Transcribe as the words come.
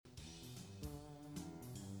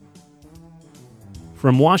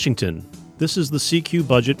From Washington, this is the CQ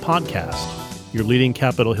Budget Podcast, your leading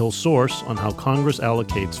Capitol Hill source on how Congress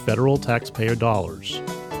allocates federal taxpayer dollars.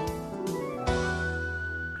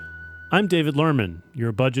 I'm David Lerman,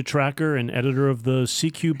 your budget tracker and editor of the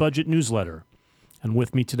CQ Budget newsletter. And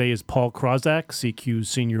with me today is Paul Krawczak, CQ's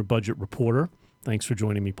senior budget reporter. Thanks for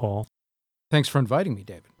joining me, Paul. Thanks for inviting me,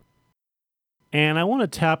 David. And I want to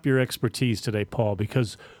tap your expertise today, Paul,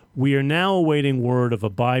 because we are now awaiting word of a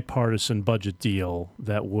bipartisan budget deal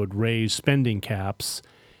that would raise spending caps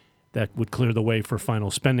that would clear the way for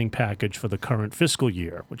final spending package for the current fiscal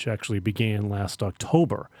year, which actually began last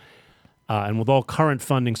October. And with all current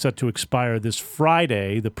funding set to expire this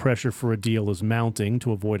Friday, the pressure for a deal is mounting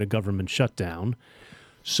to avoid a government shutdown.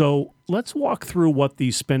 So let's walk through what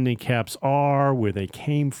these spending caps are, where they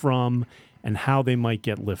came from, and how they might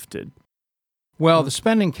get lifted. Well, the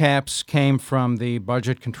spending caps came from the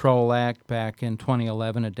Budget Control Act back in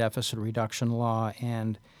 2011, a deficit reduction law,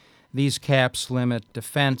 and these caps limit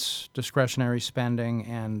defense discretionary spending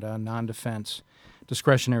and non-defense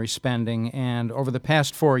discretionary spending. And over the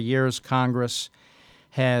past 4 years, Congress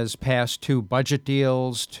has passed 2 budget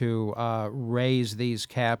deals to raise these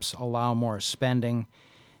caps, allow more spending.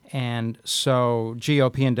 And so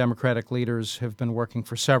GOP and Democratic leaders have been working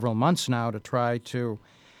for several months now to try to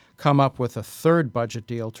come up with a third budget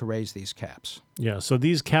deal to raise these caps. Yeah, so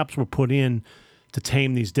these caps were put in to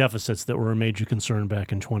tame these deficits that were a major concern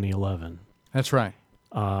back in 2011. That's right.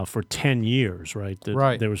 For 10 years, right?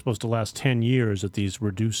 Right. They were supposed to last 10 years at these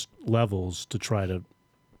reduced levels to try to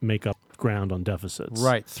make up ground on deficits.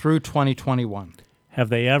 Right, through 2021. Have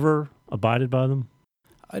they ever abided by them?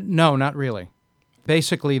 No, not really.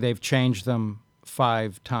 Basically, they've changed them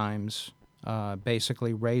 5 times,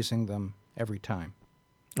 basically raising them every time.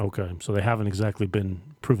 Okay, so they haven't exactly been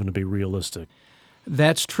proven to be realistic.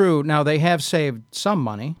 That's true. Now, they have saved some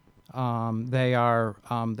money.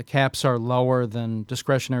 The caps are lower than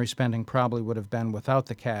discretionary spending probably would have been without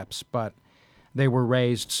the caps, but they were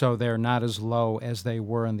raised so they're not as low as they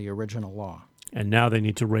were in the original law. And now they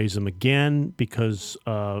need to raise them again because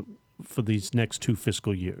for these next 2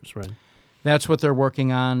 fiscal years, right? That's what they're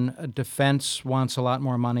working on. Defense wants a lot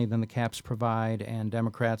more money than the caps provide, and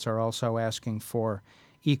Democrats are also asking for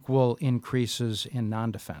equal increases in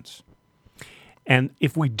non-defense. And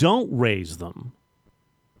if we don't raise them,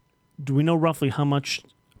 do we know roughly how much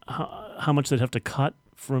they'd have to cut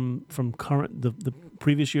from current the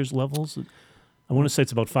previous year's levels? I want to say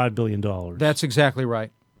it's about $5 billion. That's exactly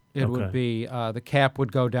right. It Okay. would be the cap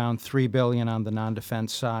would go down $3 billion on the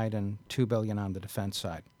non-defense side and $2 billion on the defense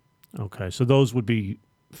side. Okay, so those would be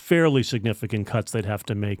fairly significant cuts they'd have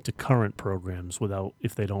to make to current programs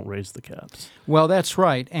if they don't raise the caps. Well, that's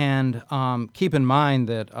right, and keep in mind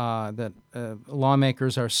that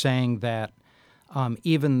lawmakers are saying that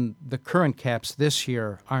even the current caps this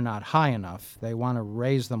year are not high enough. They want to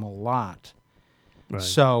raise them a lot. Right.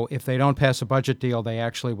 So if they don't pass a budget deal, they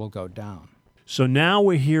actually will go down. So now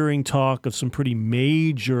we're hearing talk of some pretty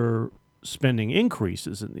major spending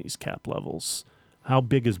increases in these cap levels. How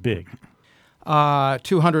big is big?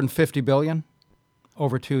 $250 billion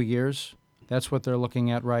over 2 years. That's what they're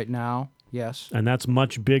looking at right now. Yes. And that's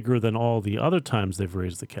much bigger than all the other times they've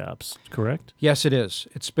raised the caps, correct? Yes, it is.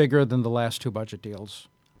 It's bigger than the last 2 budget deals.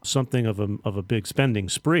 Something of a big spending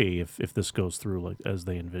spree if this goes through as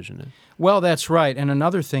they envision it. Well, that's right. And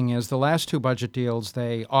another thing is the last 2 budget deals,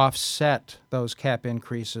 they offset those cap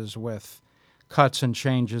increases with cuts and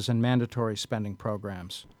changes in mandatory spending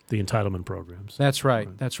programs. The entitlement programs. That's right.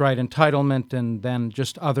 That's right. Entitlement and then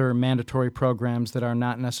just other mandatory programs that are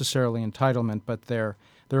not necessarily entitlement, but they're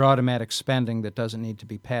automatic spending that doesn't need to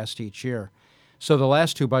be passed each year. So the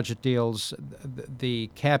last 2 budget deals, the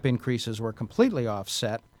cap increases were completely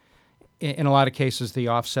offset. In a lot of cases, the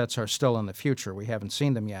offsets are still in the future. We haven't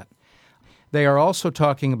seen them yet. They are also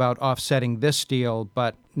talking about offsetting this deal,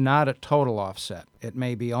 but not a total offset. It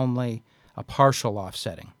may be only a partial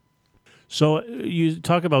offsetting. So you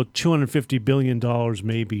talk about $250 billion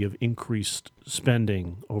maybe of increased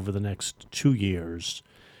spending over the next 2 years.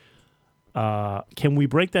 Can we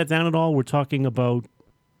break that down at all? We're talking about,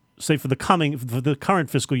 say, for the current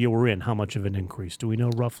fiscal year we're in, how much of an increase? Do we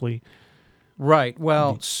know roughly? Right.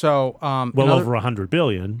 Well, so over $100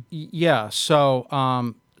 billion. Yeah.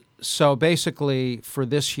 So basically, for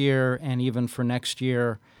this year and even for next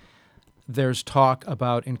year, there's talk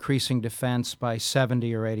about increasing defense by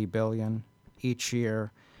 70 or 80 billion each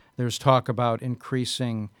year. There's talk about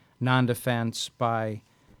increasing non-defense by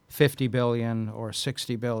 50 billion or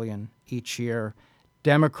 60 billion each year.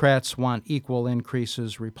 Democrats want equal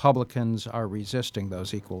increases. Republicans are resisting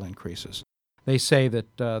those equal increases. They say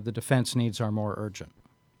that the defense needs are more urgent.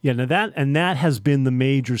 Yeah, now that has been the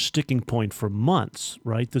major sticking point for months,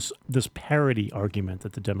 right? This parity argument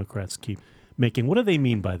that the Democrats keep making. What do they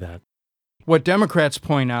mean by that? What Democrats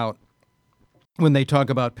point out when they talk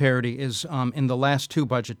about parity is in the last two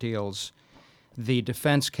budget deals, the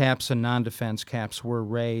defense caps and non-defense caps were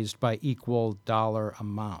raised by equal dollar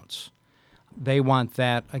amounts. They want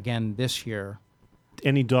that again this year.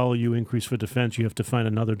 Any dollar you increase for defense, you have to find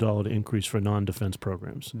another dollar to increase for non-defense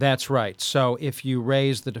programs. That's right. So if you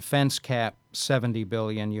raise the defense cap $70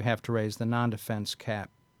 billion, you have to raise the non-defense cap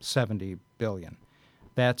 $70 billion.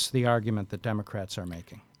 That's the argument that Democrats are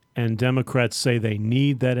making. And Democrats say they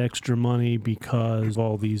need that extra money because of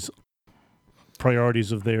all these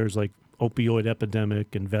priorities of theirs, like opioid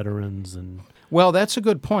epidemic and veterans and... Well, that's a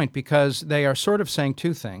good point because they are sort of saying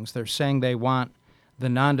two things. They're saying they want the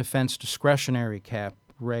non-defense discretionary cap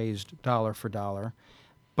raised dollar for dollar,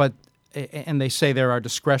 and they say there are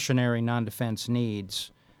discretionary non-defense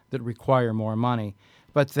needs that require more money.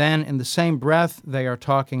 But then in the same breath, they are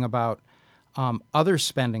talking about other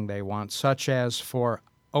spending they want, such as for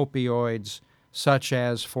opioids, such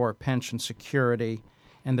as for pension security,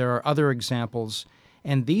 and there are other examples.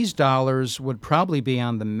 And these dollars would probably be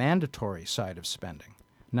on the mandatory side of spending,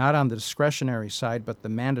 not on the discretionary side, but the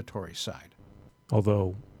mandatory side.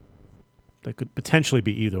 Although that could potentially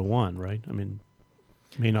be either one, right? I mean,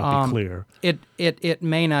 it may not be clear. It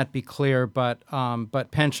may not be clear, but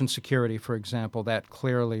pension security, for example, that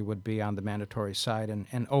clearly would be on the mandatory side,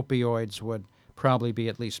 and opioids would probably be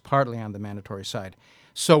at least partly on the mandatory side.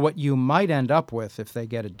 So what you might end up with, if they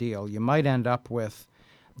get a deal, you might end up with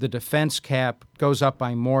the defense cap goes up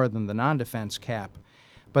by more than the non-defense cap,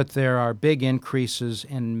 but there are big increases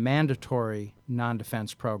in mandatory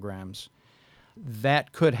non-defense programs.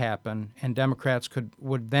 That could happen, and Democrats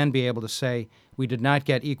would then be able to say, we did not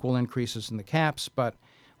get equal increases in the caps, but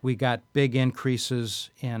we got big increases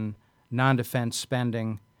in non-defense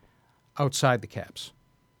spending outside the caps.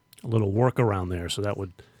 A little workaround there, so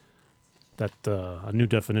a new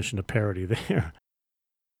definition of parity there.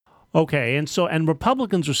 Okay, and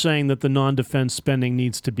Republicans are saying that the non-defense spending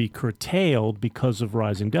needs to be curtailed because of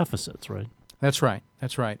rising deficits, right? That's right.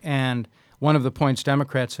 And one of the points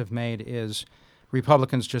Democrats have made is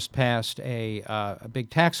Republicans just passed a big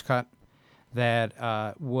tax cut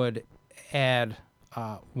that would add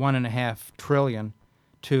 $1.5 trillion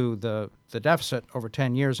to the deficit over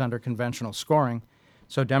 10 years under conventional scoring.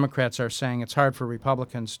 So Democrats are saying it's hard for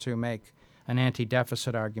Republicans to make an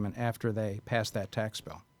anti-deficit argument after they pass that tax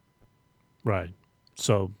bill. Right.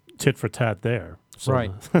 So tit for tat there. So,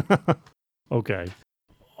 right. Okay.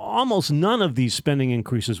 Almost none of these spending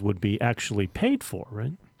increases would be actually paid for,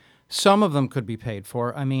 right? Some of them could be paid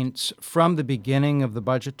for. I mean, from the beginning of the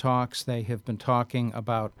budget talks, they have been talking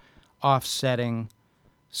about offsetting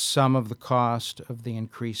some of the cost of the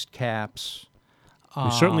increased caps. We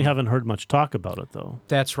certainly haven't heard much talk about it, though.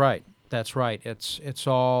 That's right. It's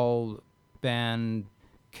all been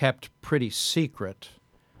kept pretty secret,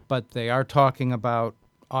 but they are talking about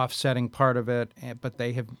offsetting part of it, but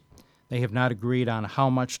they have not agreed on how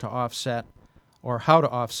much to offset or how to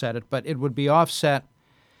offset it, but it would be offset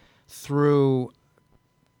through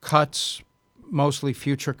cuts, mostly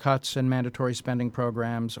future cuts in mandatory spending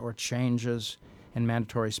programs or changes in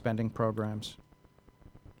mandatory spending programs.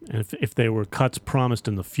 And if they were cuts promised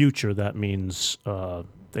in the future, that means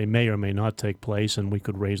they may or may not take place, and we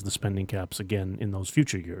could raise the spending caps again in those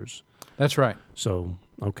future years. That's right. So,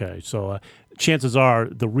 okay. So chances are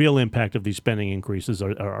the real impact of these spending increases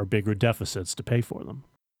are bigger deficits to pay for them.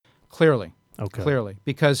 Clearly. Okay. Clearly.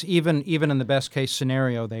 Because even in the best case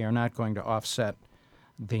scenario, they are not going to offset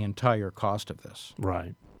the entire cost of this.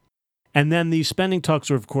 Right. And then these spending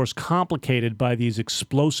talks are, of course, complicated by these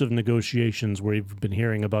explosive negotiations we've been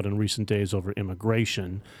hearing about in recent days over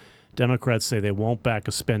immigration. Democrats say they won't back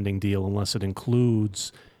a spending deal unless it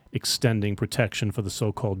includes extending protection for the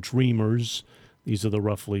so-called Dreamers. These are the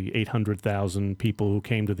roughly 800,000 people who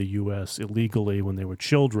came to the U.S. illegally when they were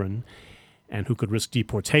children and who could risk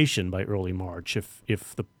deportation by early March if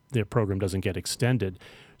their program doesn't get extended.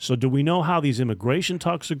 So do we know how these immigration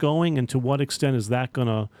talks are going, and to what extent is that going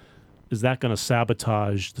to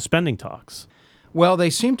sabotage the spending talks? Well, they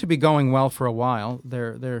seem to be going well for a while.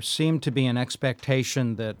 There seemed to be an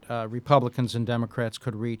expectation that Republicans and Democrats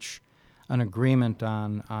could reach an agreement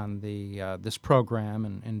on this program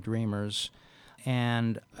and Dreamers,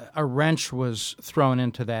 and a wrench was thrown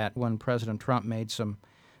into that when President Trump made some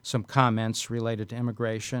comments related to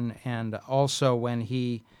immigration, and also when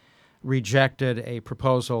he rejected a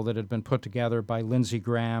proposal that had been put together by Lindsey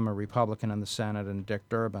Graham, a Republican in the Senate, and Dick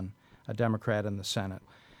Durbin, a Democrat in the Senate.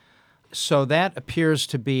 So that appears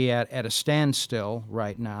to be at a standstill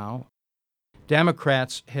right now.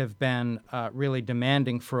 Democrats have been really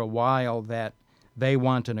demanding for a while that they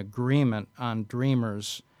want an agreement on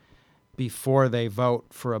Dreamers before they vote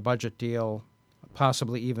for a budget deal,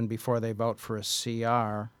 possibly even before they vote for a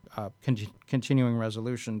CR, continuing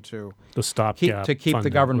resolution to The stopgap keep the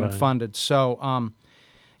funding, government right. funded. So,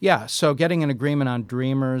 so getting an agreement on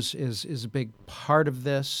Dreamers is a big part of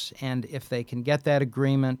this, and if they can get that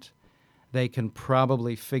agreement, they can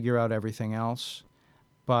probably figure out everything else,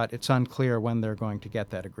 but it's unclear when they're going to get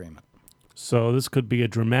that agreement. So this could be a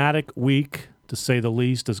dramatic week, to say the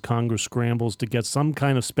least, as Congress scrambles to get some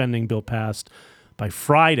kind of spending bill passed by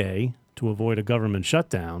Friday to avoid a government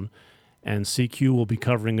shutdown. And CQ will be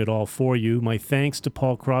covering it all for you. My thanks to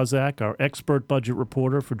Paul Krawzak, our expert budget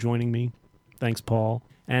reporter, for joining me. Thanks, Paul.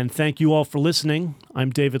 And thank you all for listening.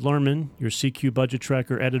 I'm David Lerman, your CQ Budget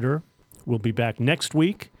Tracker editor. We'll be back next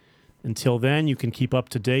week. Until then, you can keep up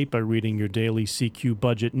to date by reading your daily CQ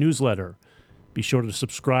Budget newsletter. Be sure to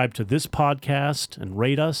subscribe to this podcast and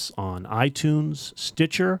rate us on iTunes,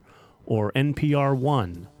 Stitcher, or NPR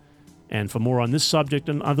One. And for more on this subject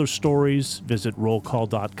and other stories, visit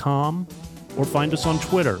rollcall.com or find us on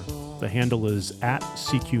Twitter. The handle is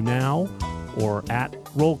 @CQNow or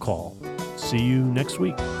 @RollCall. See you next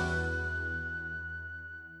week.